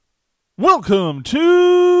Welcome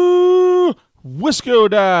to Wisco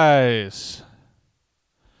Dice.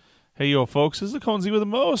 Hey, yo, folks, this is the Conzi with the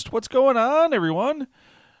most. What's going on, everyone?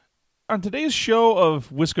 On today's show of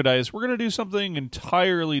Wisco Dice, we're going to do something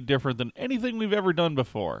entirely different than anything we've ever done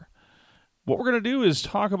before. What we're going to do is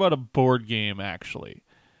talk about a board game, actually.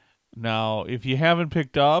 Now, if you haven't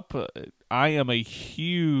picked up, I am a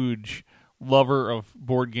huge lover of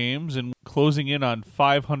board games and closing in on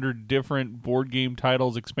 500 different board game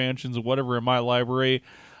titles, expansions, whatever in my library.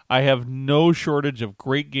 I have no shortage of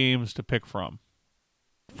great games to pick from.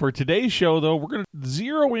 For today's show, though, we're going to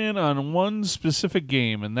zero in on one specific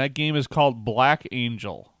game, and that game is called Black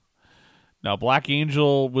Angel. Now, Black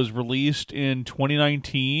Angel was released in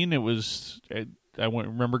 2019. I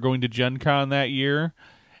remember going to Gen Con that year.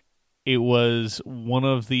 It was one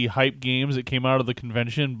of the hype games that came out of the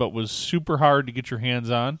convention, but was super hard to get your hands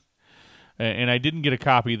on. And I didn't get a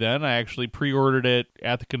copy then. I actually pre-ordered it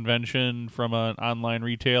at the convention from an online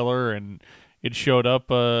retailer, and it showed up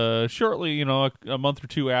shortly, a month or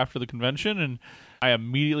two after the convention, and I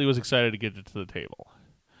immediately was excited to get it to the table.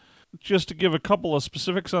 Just to give a couple of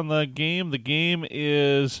specifics on the game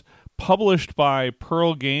is published by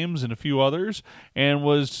Pearl Games and a few others, and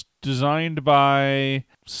was designed by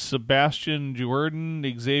Sebastian Jordan,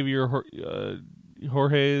 Xavier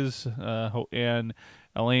Jorges, and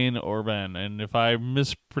Elaine Orban. And if I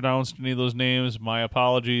mispronounced any of those names, my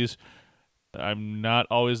apologies. I'm not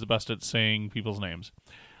always the best at saying people's names.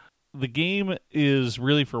 The game is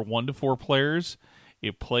really for 1 to 4 players.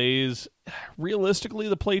 It plays, realistically,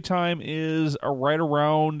 the playtime is right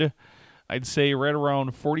around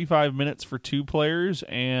 45 minutes for 2 players,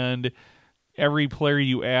 and every player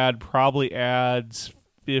you add probably adds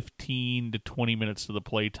 15 to 20 minutes to the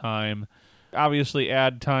playtime. Obviously,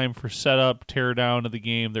 add time for setup, tear down of the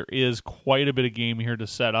game. There is quite a bit of game here to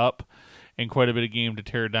set up and quite a bit of game to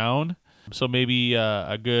tear down. So maybe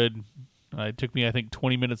it took me, I think,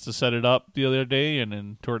 20 minutes to set it up the other day, and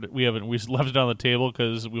then we left it on the table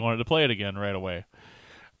because we wanted to play it again right away.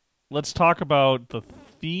 Let's talk about the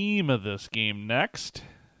theme of this game next.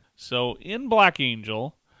 So in Black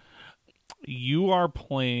Angel, you are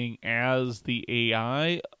playing as the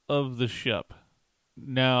AI of the ship.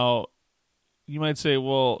 Now, you might say,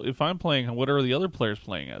 well, if I'm playing, what are the other players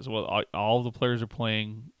playing as? Well, all the players are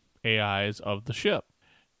playing AIs of the ship.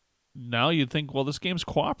 Now you'd think, well, this game's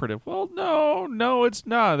cooperative. Well, no, it's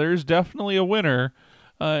not. There's definitely a winner,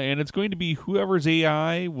 and it's going to be whoever's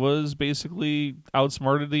AI was basically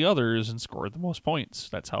outsmarted the others and scored the most points.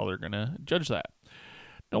 That's how they're going to judge that.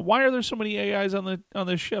 Now, why are there so many AIs on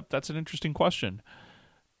the ship? That's an interesting question.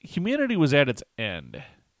 Humanity was at its end,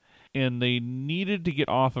 and they needed to get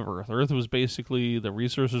off of Earth. Earth was basically, the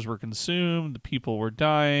resources were consumed, the people were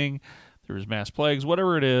dying, there was mass plagues,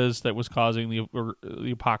 whatever it is that was causing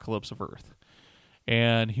the apocalypse of Earth.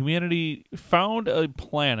 And humanity found a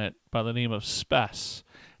planet by the name of Spess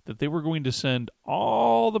that they were going to send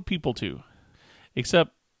all the people to.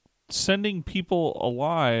 Except sending people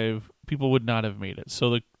alive, people would not have made it.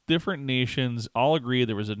 So the different nations all agreed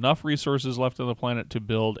there was enough resources left on the planet to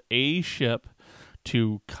build a ship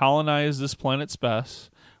to colonize this planet Spess,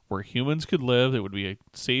 where humans could live. It would be a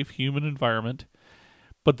safe human environment.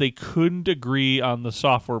 But they couldn't agree on the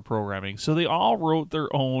software programming, so they all wrote their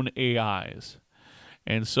own AIs.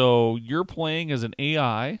 And so you're playing as an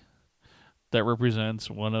AI that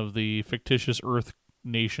represents one of the fictitious Earth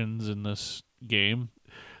nations in this game.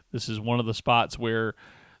 This is one of the spots where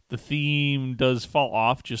the theme does fall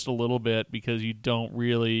off just a little bit because you don't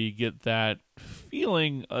really get that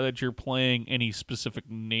feeling that you're playing any specific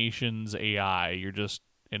nation's AI. You're just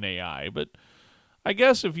an AI. But I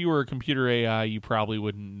guess if you were a computer AI, you probably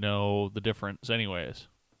wouldn't know the difference anyways.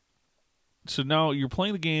 So now you're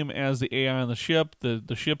playing the game as the AI on the ship.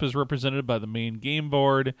 The ship is represented by the main game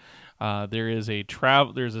board. There's a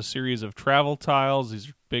series of travel tiles. These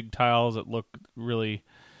are big tiles that look really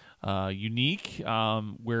unique.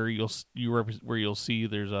 Where you'll see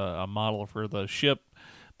there's a model for the ship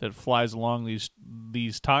that flies along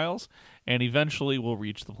these tiles, and eventually will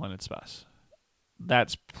reach the planet Spess.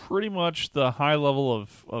 That's pretty much the high level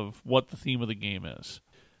of what the theme of the game is.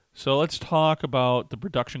 So let's talk about the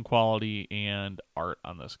production quality and art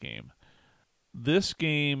on this game. This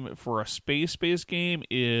game, for a space-based game,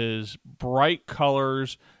 is bright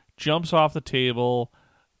colors, jumps off the table,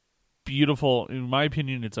 beautiful. In my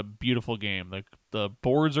opinion, it's a beautiful game. The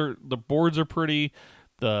boards are pretty,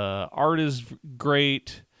 the art is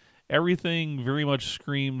great. Everything very much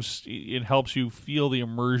screams. It helps you feel the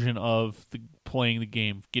immersion of playing the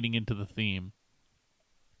game, getting into the theme.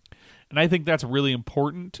 And I think that's really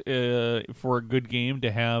important for a good game,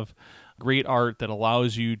 to have Great art that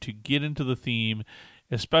allows you to get into the theme,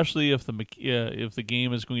 especially if the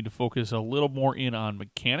game is going to focus a little more in on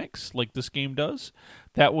mechanics like this game does.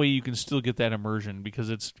 That way you can still get that immersion,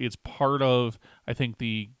 because it's part of, I think,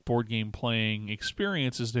 the board game playing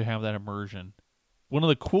experience is to have that immersion. One of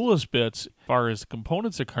the coolest bits, as far as the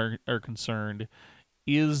components are concerned,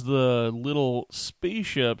 is the little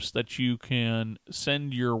spaceships that you can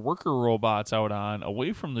send your worker robots out on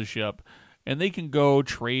away from the ship, and they can go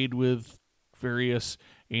trade with various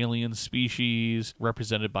alien species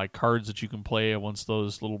represented by cards that you can play once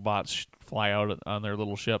those little bots fly out on their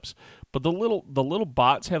little ships. But the little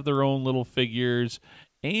bots have their own little figures,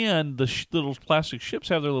 and the little plastic ships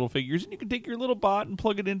have their little figures, and you can take your little bot and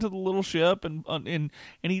plug it into the little ship, and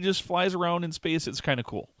he just flies around in space. It's kind of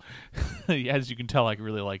cool. As you can tell, I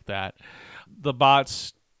really like that. The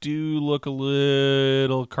bots do look a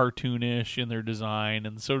little cartoonish in their design,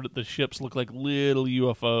 and so the ships look like little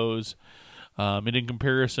UFOs. And in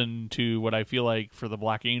comparison to what I feel like for the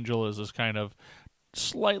Black Angel is this kind of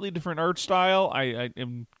slightly different art style, I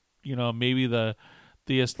am, maybe the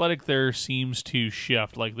aesthetic there seems to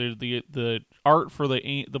shift. Like the art for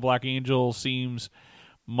the Black Angel seems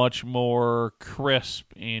much more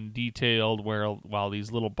crisp and detailed, while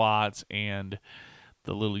these little bots and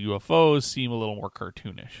the little UFOs seem a little more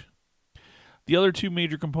cartoonish. The other two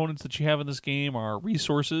major components that you have in this game are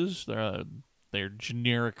resources. They're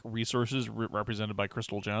generic resources represented by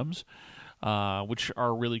crystal gems, which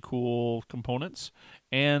are really cool components.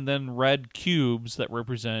 And then red cubes that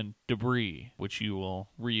represent debris, which you will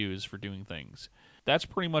reuse for doing things. That's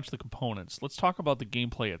pretty much the components. Let's talk about the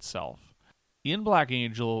gameplay itself. In Black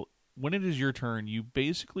Angel, when it is your turn, you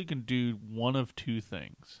basically can do one of two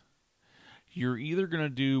things. You're either going to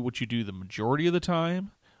do what you do the majority of the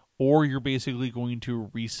time, or you're basically going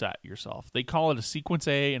to reset yourself. They call it a sequence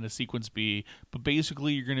A and a sequence B, but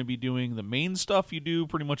basically you're going to be doing the main stuff you do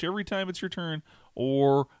pretty much every time it's your turn,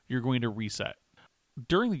 or you're going to reset.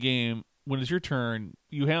 During the game, when it's your turn,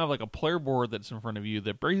 you have like a player board that's in front of you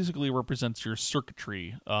that basically represents your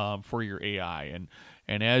circuitry for your AI.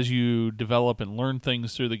 And as you develop and learn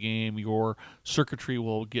things through the game, your circuitry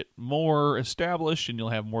will get more established, and you'll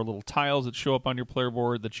have more little tiles that show up on your player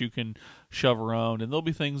board that you can shove around. And there'll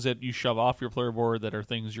be things that you shove off your player board that are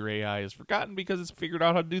things your AI has forgotten because it's figured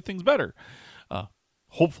out how to do things better.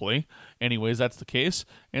 Hopefully. Anyways, that's the case.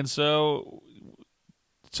 And so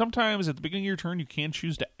sometimes at the beginning of your turn, you can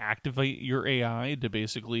choose to activate your AI to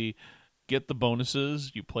basically get the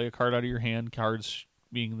bonuses. You play a card out of your hand, cards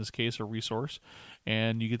being in this case a resource,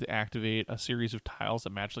 and you get to activate a series of tiles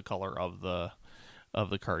that match the color of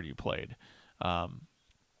the card you played. And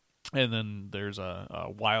then there's a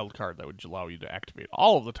wild card that would allow you to activate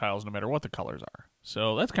all of the tiles no matter what the colors are.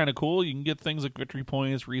 So that's kind of cool. You can get things like victory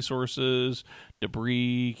points, resources,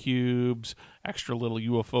 debris, cubes, extra little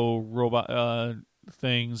UFO robot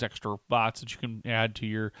things, extra bots that you can add to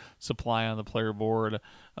your supply on the player board.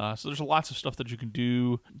 So there's lots of stuff that you can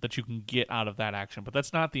do that you can get out of that action, but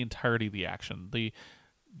that's not the entirety of the action.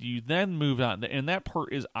 You then move on, and that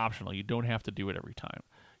part is optional. You don't have to do it every time.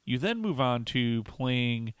 You then move on to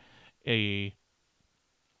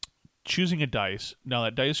choosing a dice. Now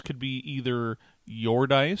that dice could be either your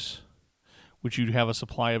dice, which you'd have a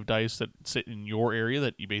supply of dice that sit in your area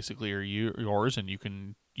that you basically are yours, and you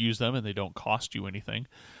can use them and they don't cost you anything.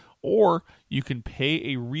 Or you can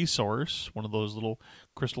pay a resource, one of those little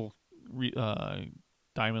crystal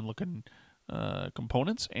diamond looking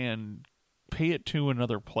components, and pay it to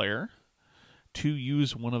another player to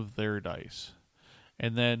use one of their dice.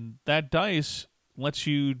 And then that dice lets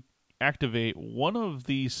you activate one of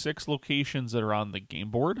the 6 locations that are on the game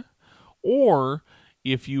board, or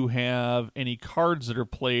if you have any cards that are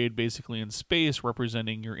played basically in space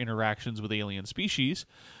representing your interactions with alien species,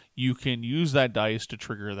 you can use that dice to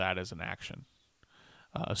trigger that as an action,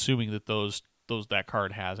 assuming that that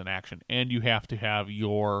card has an action. And you have to have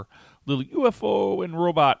your little UFO and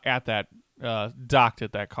robot at that docked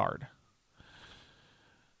at that card.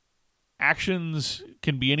 Actions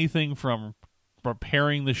can be anything from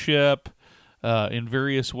repairing the ship in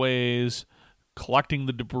various ways, collecting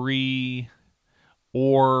the debris,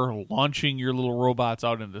 or launching your little robots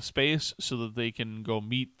out into space so that they can go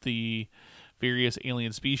meet the various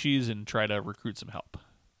alien species and try to recruit some help.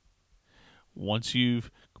 Once you've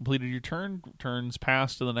completed your turns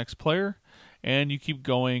pass to the next player, and you keep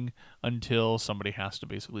going until somebody has to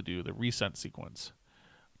basically do the reset sequence.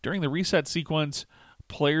 During the reset sequence,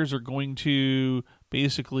 players are going to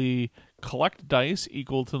basically collect dice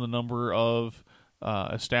equal to the number of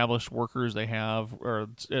established workers they have, or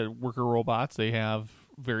worker robots they have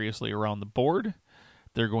variously around the board.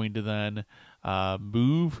 They're going to then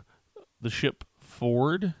move the ship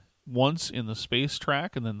forward once in the space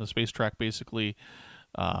track, and then the space track basically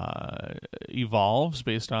evolves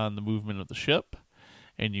based on the movement of the ship,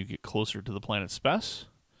 and you get closer to the planet Spess.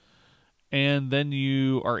 And then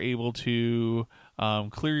you are able to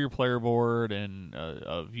clear your player board and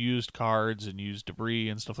of used cards and used debris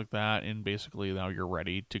and stuff like that, and basically now you're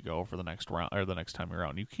ready to go for the next round or the next time you're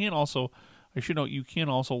out. And you can also, I should note, you can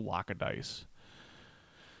also lock a dice.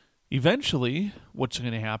 Eventually, what's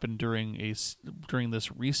going to happen during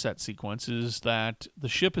this reset sequence is that the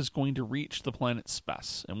ship is going to reach the planet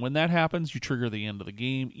Spess, and when that happens, you trigger the end of the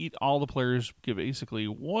game. All the players get basically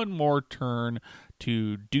one more turn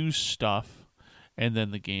to do stuff, and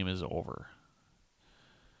then the game is over.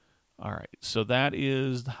 All right, so that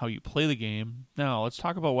is how you play the game. Now, let's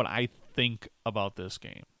talk about what I think about this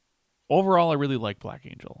game. Overall, I really like Black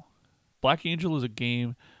Angel. Black Angel is a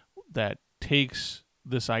game that takes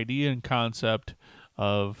this idea and concept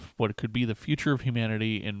of what could be the future of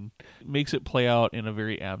humanity and makes it play out in a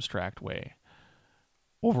very abstract way.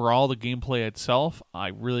 Overall, the gameplay itself, I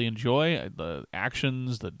really enjoy. The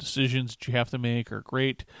actions, the decisions that you have to make are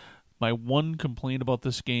great. My one complaint about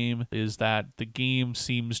this game is that the game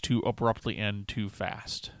seems to abruptly end too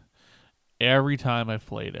fast every time I've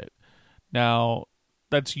played it. Now,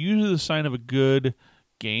 that's usually the sign of a good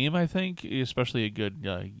game, I think, especially a good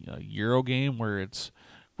Euro game where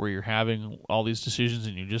you're having all these decisions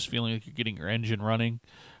and you're just feeling like you're getting your engine running.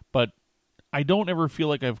 But I don't ever feel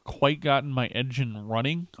like I've quite gotten my engine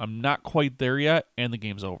running. I'm not quite there yet, and the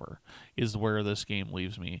game's over, is where this game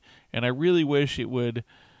leaves me. And I really wish it would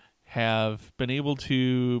have been able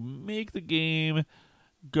to make the game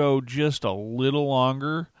go just a little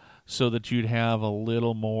longer so that you'd have a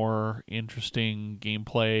little more interesting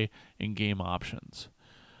gameplay and game options.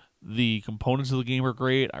 The components of the game are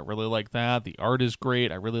great. I really like that. The art is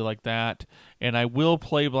great. I really like that. And I will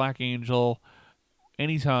play Black Angel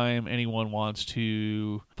anytime anyone wants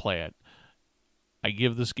to play it. I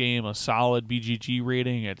give this game a solid BGG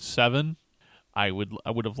rating at 7. I would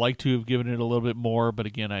have liked to have given it a little bit more, but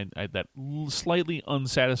again, I that slightly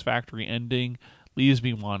unsatisfactory ending leaves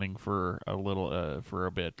me wanting for a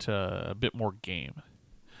bit more game.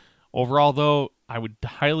 Overall, though, I would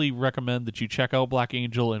highly recommend that you check out Black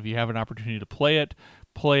Angel, and if you have an opportunity to play it,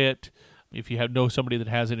 play it. If you know somebody that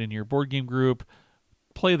has it in your board game group,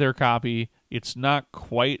 play their copy. It's not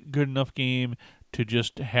quite good enough game to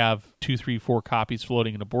just have 2, 3, 4 copies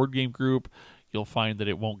floating in a board game group. You'll find that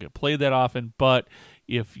it won't get played that often, but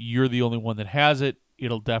if you're the only one that has it,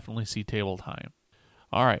 it'll definitely see table time.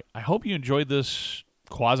 All right, I hope you enjoyed this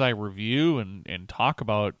quasi-review and talk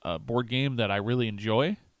about a board game that I really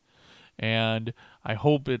enjoy. And I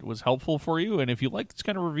hope it was helpful for you. And if you like this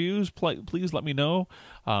kind of reviews, please let me know.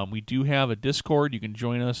 We do have a Discord. You can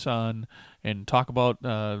join us on and talk about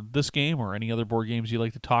this game or any other board games you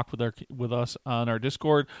like to talk with us on our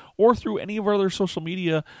Discord or through any of our other social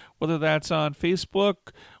media, whether that's on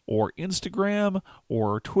Facebook or Instagram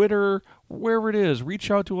or Twitter, wherever it is.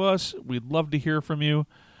 Reach out to us. We'd love to hear from you.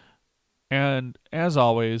 And as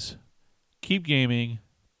always, keep gaming.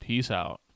 Peace out.